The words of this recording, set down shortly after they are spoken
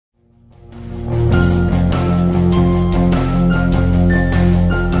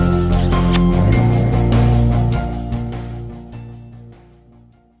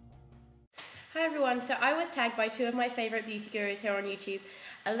tagged by two of my favourite beauty gurus here on YouTube,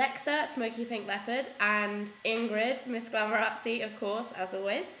 Alexa, Smoky Pink Leopard, and Ingrid, Miss Glamorazzi, of course, as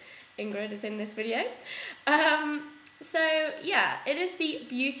always. Ingrid is in this video. So yeah, it is the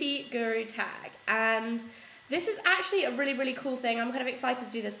Beauty Guru tag, and this is actually a really, really cool thing. I'm kind of excited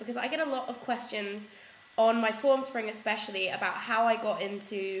to do this because I get a lot of questions on my Formspring especially about how I got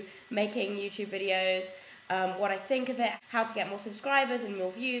into making YouTube videos, what I think of it, how to get more subscribers and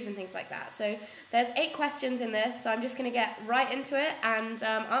more views and things like that. So there's 8 questions in this, so I'm just going to get right into it and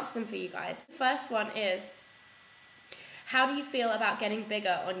answer them for you guys. The first one is, how do you feel about getting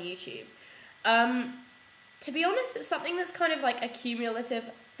bigger on YouTube? To be honest, it's something that's kind of like a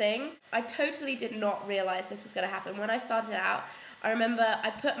cumulative thing. I totally did not realise this was going to happen. When I started out, I remember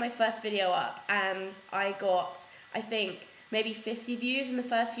I put my first video up and I got, I think, maybe 50 views in the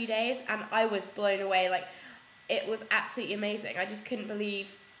first few days, and I was blown away. Like, it was absolutely amazing. I just couldn't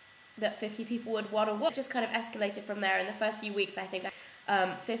believe that 50 people would want to watch. It just kind of escalated from there. In the first few weeks, I think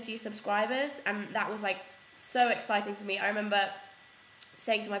 50 subscribers, and that was like so exciting for me. I remember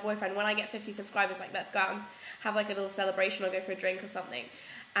saying to my boyfriend, when I get 50 subscribers, like, let's go out and have like a little celebration or go for a drink or something.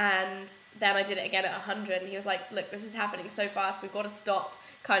 And then I did it again at 100, and he was like, look, this is happening so fast, we've got to stop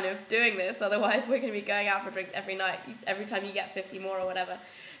kind of doing this, otherwise we're going to be going out for a drink every night, every time you get 50 more or whatever.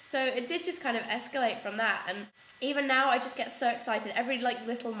 So it did just kind of escalate from that, and even now I just get so excited. Every like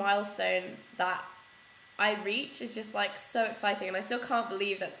little milestone that I reach is just like so exciting, and I still can't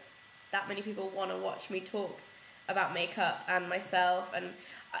believe that that many people want to watch me talk about makeup and myself, and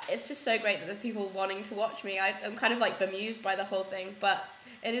it's just so great that there's people wanting to watch me. I'm kind of like bemused by the whole thing, but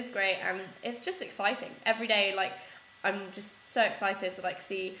it is great, and it's just exciting. Every day, like, I'm just so excited to like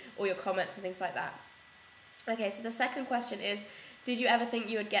see all your comments and things like that. Okay, so the second question is, did you ever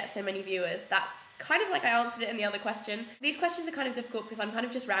think you would get so many viewers? That's kind of like I answered it in the other question. These questions are kind of difficult because I'm kind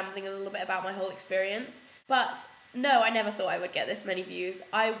of just rambling a little bit about my whole experience, but no, I never thought I would get this many views.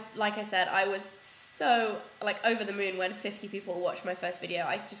 Like I said, I was so like over the moon when 50 people watched my first video.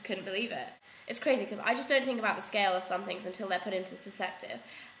 I just couldn't believe it. It's crazy because I just don't think about the scale of some things until they're put into perspective.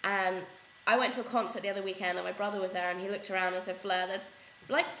 And I went to a concert the other weekend and my brother was there, and he looked around and said, Fleur, there's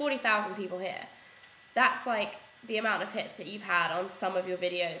like 40,000 people here. That's like the amount of hits that you've had on some of your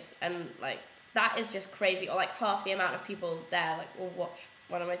videos, and like that is just crazy. Or like half the amount of people there like will watch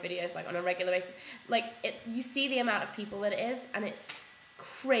one of my videos like on a regular basis. Like, you see the amount of people that it is, and it's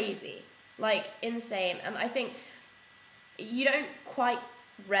crazy, like insane. And I think you don't quite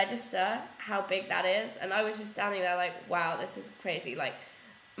register how big that is, and I was just standing there like, wow, this is crazy. Like,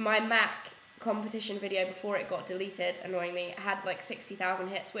 my Mac competition video before it got deleted, annoyingly, had like 60,000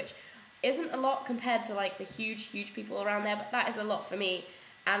 hits, which isn't a lot compared to like the huge people around there, but that is a lot for me.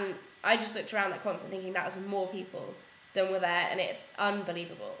 And I just looked around that concert thinking that was more people than were there, and it's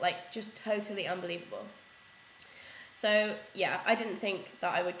unbelievable, like just totally unbelievable. So yeah, I didn't think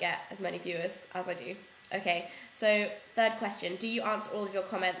that I would get as many viewers as I do. Okay, so third question, do you answer all of your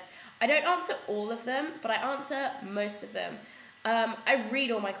comments? I don't answer all of them, but I answer most of them. I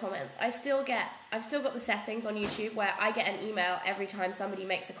read all my comments. I've still got the settings on YouTube where I get an email every time somebody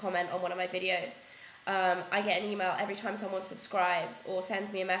makes a comment on one of my videos. I get an email every time someone subscribes or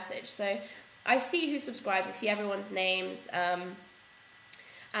sends me a message. So I see who subscribes, I see everyone's names, and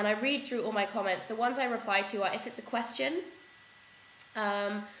I read through all my comments. The ones I reply to are if it's a question,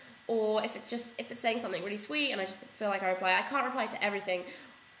 or if it's saying something really sweet and I just feel like I reply. I can't reply to everything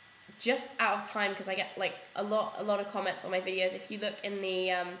just out of time because I get like a lot of comments on my videos. If you look in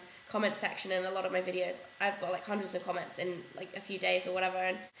the comment section in a lot of my videos, I've got like hundreds of comments in like a few days or whatever,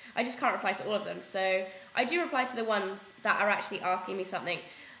 and I just can't reply to all of them. So I do reply to the ones that are actually asking me something.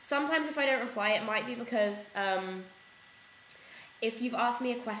 Sometimes if I don't reply, it might be because if you've asked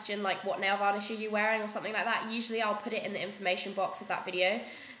me a question like what nail varnish are you wearing or something like that, usually I'll put it in the information box of that video.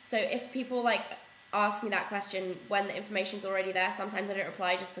 So if people like ask me that question when the information's already there, sometimes I don't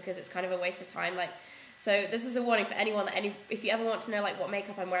reply just because it's kind of a waste of time. Like, so this is a warning for anyone that if you ever want to know like what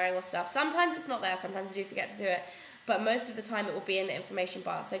makeup I'm wearing or stuff, sometimes it's not there, sometimes I do forget to do it, but most of the time it will be in the information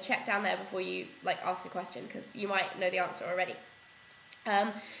bar. So check down there before you like ask a question, because you might know the answer already.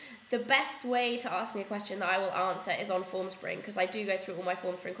 The best way to ask me a question that I will answer is on Formspring, because I do go through all my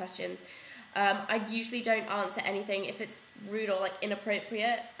Formspring questions. I usually don't answer anything if it's rude or like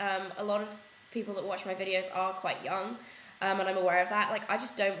inappropriate. A lot of people that watch my videos are quite young, and I'm aware of that. Like, I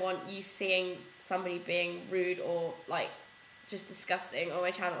just don't want you seeing somebody being rude or like just disgusting on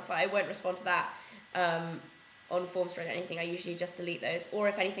my channel, so I won't respond to that on Formspring or anything. I usually just delete those. Or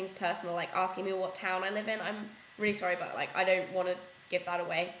if anything's personal, like asking me what town I live in, I'm really sorry, but like I don't want to give that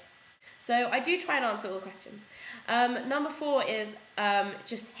away. So I do try and answer all the questions. Number 4 is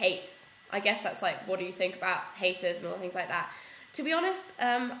just hate. I guess that's like, what do you think about haters and all things like that. To be honest,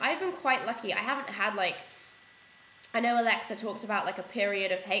 I've been quite lucky. I haven't had like, I know Alexa talked about like a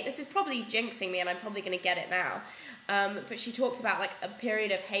period of hate. This is probably jinxing me and I'm probably going to get it now. But she talks about like a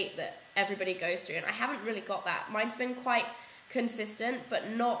period of hate that everybody goes through, and I haven't really got that. Mine's been quite consistent, but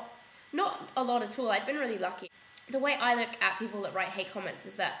not a lot at all. I've been really lucky. The way I look at people that write hate comments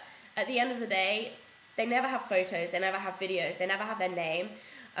is that at the end of the day, they never have photos, they never have videos, they never have their name.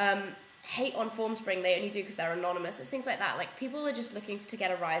 Hate on Formspring they only do because they're anonymous. It's things like that. Like, people are just looking to get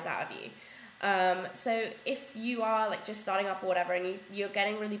a rise out of you. So if you are like just starting up or whatever and you're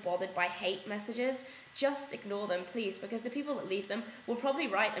getting really bothered by hate messages, just ignore them, please, because the people that leave them will probably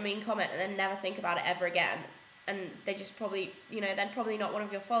write a mean comment and then never think about it ever again. And they just probably, you know, they're probably not one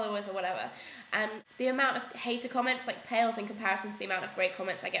of your followers or whatever. And the amount of hater comments like pales in comparison to the amount of great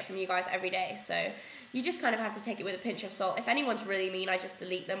comments I get from you guys every day. So you just kind of have to take it with a pinch of salt. If anyone's really mean, I just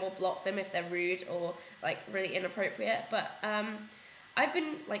delete them or block them if they're rude or like really inappropriate. But I've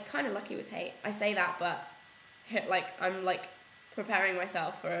been like kind of lucky with hate. I say that, but like I'm like preparing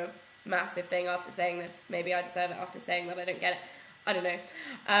myself for a massive thing after saying this. Maybe I deserve it after saying that I don't get it. I don't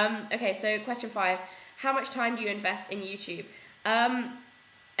know. Okay, so question 5. How much time do you invest in YouTube?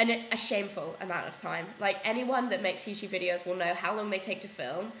 And a shameful amount of time. Like, anyone that makes YouTube videos will know how long they take to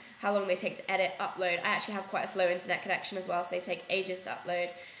film, how long they take to edit, upload. I actually have quite a slow internet connection as well, so they take ages to upload.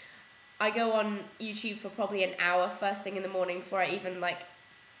 I go on YouTube for probably an hour first thing in the morning before I even like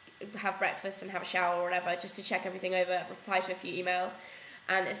have breakfast and have a shower or whatever, just to check everything over, reply to a few emails,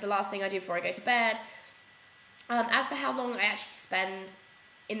 and it's the last thing I do before I go to bed. As for how long I actually spend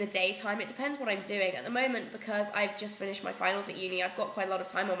in the daytime, it depends what I'm doing. At the moment, because I've just finished my finals at uni, I've got quite a lot of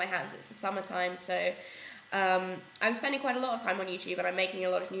time on my hands. It's the summertime, so I'm spending quite a lot of time on YouTube, and I'm making a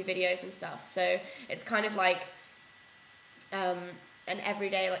lot of new videos and stuff. So it's kind of like an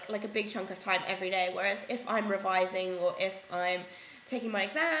everyday, like a big chunk of time every day. Whereas if I'm revising or if I'm taking my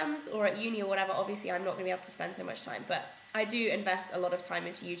exams or at uni or whatever, obviously I'm not going to be able to spend so much time. But I do invest a lot of time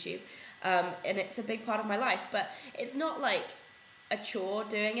into YouTube, and it's a big part of my life. But it's not like a chore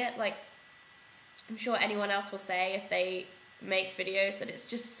doing it. Like, I'm sure anyone else will say if they make videos that it's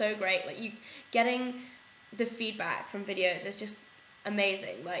just so great. Like, you getting the feedback from videos is just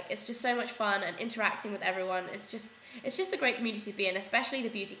amazing. Like, it's just so much fun, and interacting with everyone, it's just a great community to be in, especially the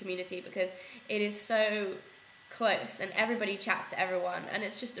beauty community, because it is so close and everybody chats to everyone, and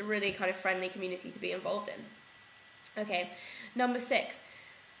it's just a really kind of friendly community to be involved in. Okay, number 6.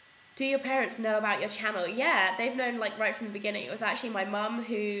 Do your parents know about your channel? Yeah, they've known like right from the beginning. It was actually my mum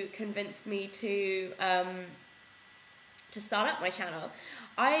who convinced me to start up my channel.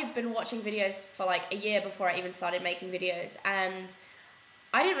 I've been watching videos for like a year before I even started making videos, and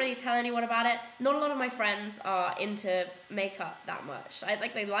I didn't really tell anyone about it. Not a lot of my friends are into makeup that much.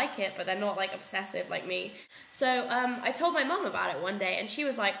 They like it, but they're not like obsessive like me. So I told my mum about it one day, and she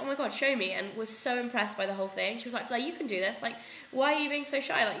was like, "Oh my god, show me," and was so impressed by the whole thing. She was like, "You can do this. Like, why are you being so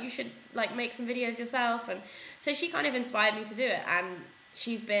shy? Like, you should like make some videos yourself." And so she kind of inspired me to do it, and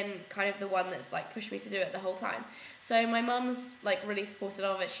she's been kind of the one that's like pushed me to do it the whole time. So my mum's like really supportive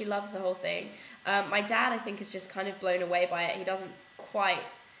of it. She loves the whole thing. My dad, I think, is just kind of blown away by it. He doesn't quite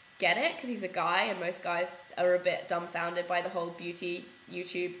get it because he's a guy, and most guys are a bit dumbfounded by the whole beauty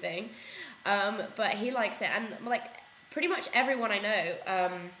YouTube thing. But he likes it, and like pretty much everyone I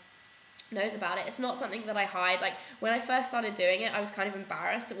know knows about it. It's not something that I hide. Like, when I first started doing it, I was kind of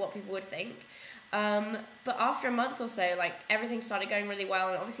embarrassed at what people would think. But after a month or so, like, everything started going really well,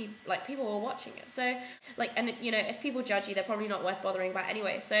 and obviously like people were watching it. So like, and you know, if people judge you, they're probably not worth bothering about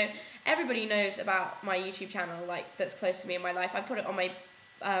anyway. So everybody knows about my YouTube channel, like, that's close to me in my life. I put it on my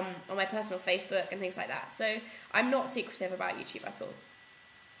personal Facebook and things like that. So I'm not secretive about YouTube at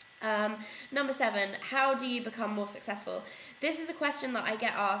all. Number 7, how do you become more successful? This is a question that I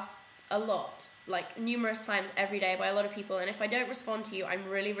get asked a lot, like numerous times every day by a lot of people, and if I don't respond to you, I'm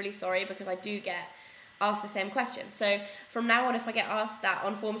really, really sorry, because I do get asked the same question. So from now on, if I get asked that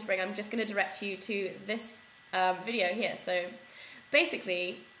on Formspring, I'm just going to direct you to this video here. So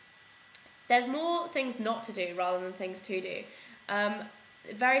basically, there's more things not to do rather than things to do.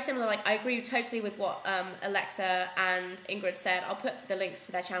 Very similar, like, I agree totally with what Alexa and Ingrid said. I'll put the links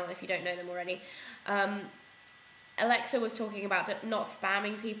to their channel if you don't know them already. Alexa was talking about not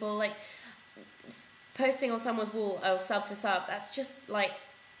spamming people, like posting on someone's wall, oh, sub for sub. That's just like,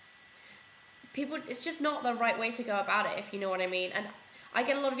 people, it's just not the right way to go about it, if you know what I mean. And I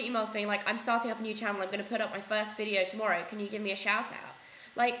get a lot of emails being like, I'm starting up a new channel, I'm going to put up my first video tomorrow, can you give me a shout out?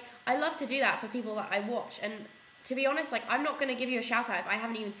 Like, I love to do that for people that I watch, and to be honest, like, I'm not going to give you a shout out if I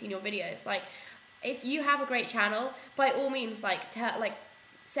haven't even seen your videos. Like, if you have a great channel, by all means, like,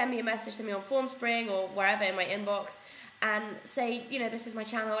 send me a message to me on Formspring or wherever in my inbox and say, you know, this is my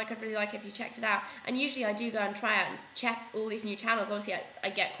channel, like, I'd really like it if you checked it out. And usually I do go and try out and check all these new channels. Obviously I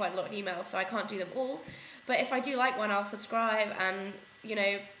get quite a lot of emails, so I can't do them all. But if I do like one, I'll subscribe, and, you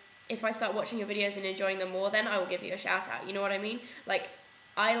know, if I start watching your videos and enjoying them more, then I will give you a shout out, you know what I mean? Like,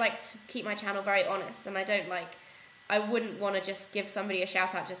 I like to keep my channel very honest, and I wouldn't want to just give somebody a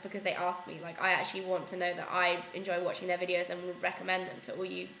shout out just because they asked me. Like, I actually want to know that I enjoy watching their videos and would recommend them to all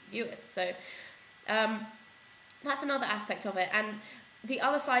you viewers. So, that's another aspect of it. And the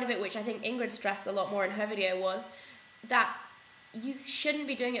other side of it, which I think Ingrid stressed a lot more in her video, was that you shouldn't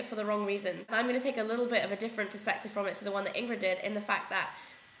be doing it for the wrong reasons. And I'm going to take a little bit of a different perspective from it to the one that Ingrid did, in the fact that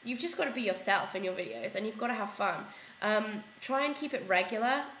you've just got to be yourself in your videos, and you've got to have fun. Try and keep it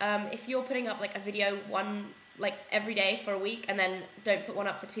regular. If you're putting up like a video every day for a week and then don't put one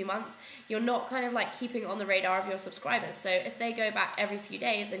up for 2 months, you're not kind of like keeping on the radar of your subscribers. So if they go back every few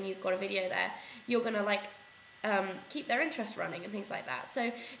days and you've got a video there, you're going to like keep their interest running and things like that.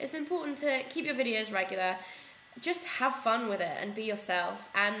 So it's important to keep your videos regular, just have fun with it and be yourself,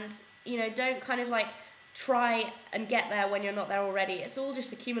 and, you know, don't kind of like try and get there when you're not there already. It's all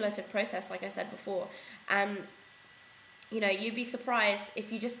just a cumulative process, like I said before, and, you know, you'd be surprised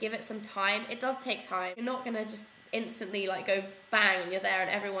if you just give it some time. It does take time. You're not gonna just instantly like go bang and you're there and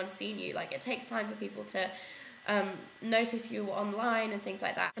everyone's seen you. Like, it takes time for people to notice you online and things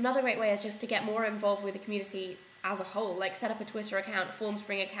like that. Another great way is just to get more involved with the community as a whole. Like, set up a Twitter account, a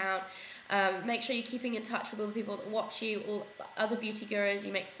Formspring account. Make sure you're keeping in touch with all the people that watch you, all other beauty gurus.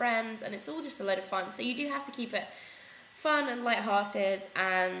 You make friends, and it's all just a load of fun. So you do have to keep it fun and lighthearted,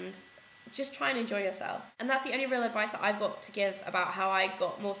 and just try and enjoy yourself. And that's the only real advice that I've got to give about how I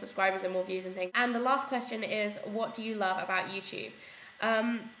got more subscribers and more views and things. And the last question is, what do you love about YouTube?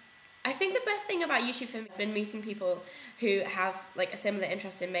 I think the best thing about YouTube for me has been meeting people who have like a similar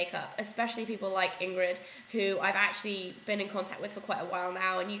interest in makeup, especially people like Ingrid, who I've actually been in contact with for quite a while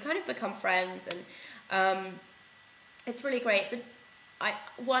now, and you kind of become friends, and it's really great.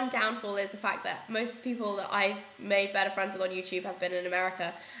 One downfall is the fact that most people that I've made better friends with on YouTube have been in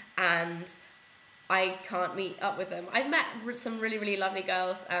America, and I can't meet up with them. I've met some really, really lovely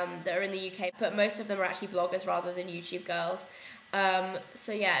girls that are in the UK, but most of them are actually bloggers rather than YouTube girls.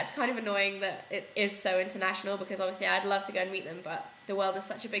 So yeah, it's kind of annoying that it is so international, because obviously I'd love to go and meet them, but the world is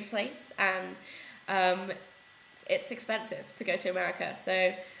such a big place, and it's expensive to go to America.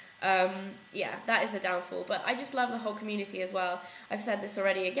 So yeah, that is the downfall. But I just love the whole community as well. I've said this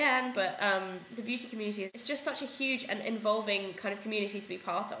already again, but the beauty community is just such a huge and involving kind of community to be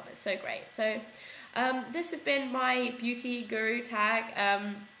part of. It's so great. So this has been my beauty guru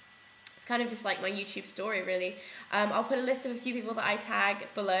tag. It's kind of just like my YouTube story, really. I'll put a list of a few people that I tag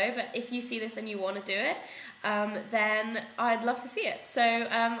below, but if you see this and you want to do it, then I'd love to see it. So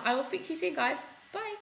I will speak to you soon, guys.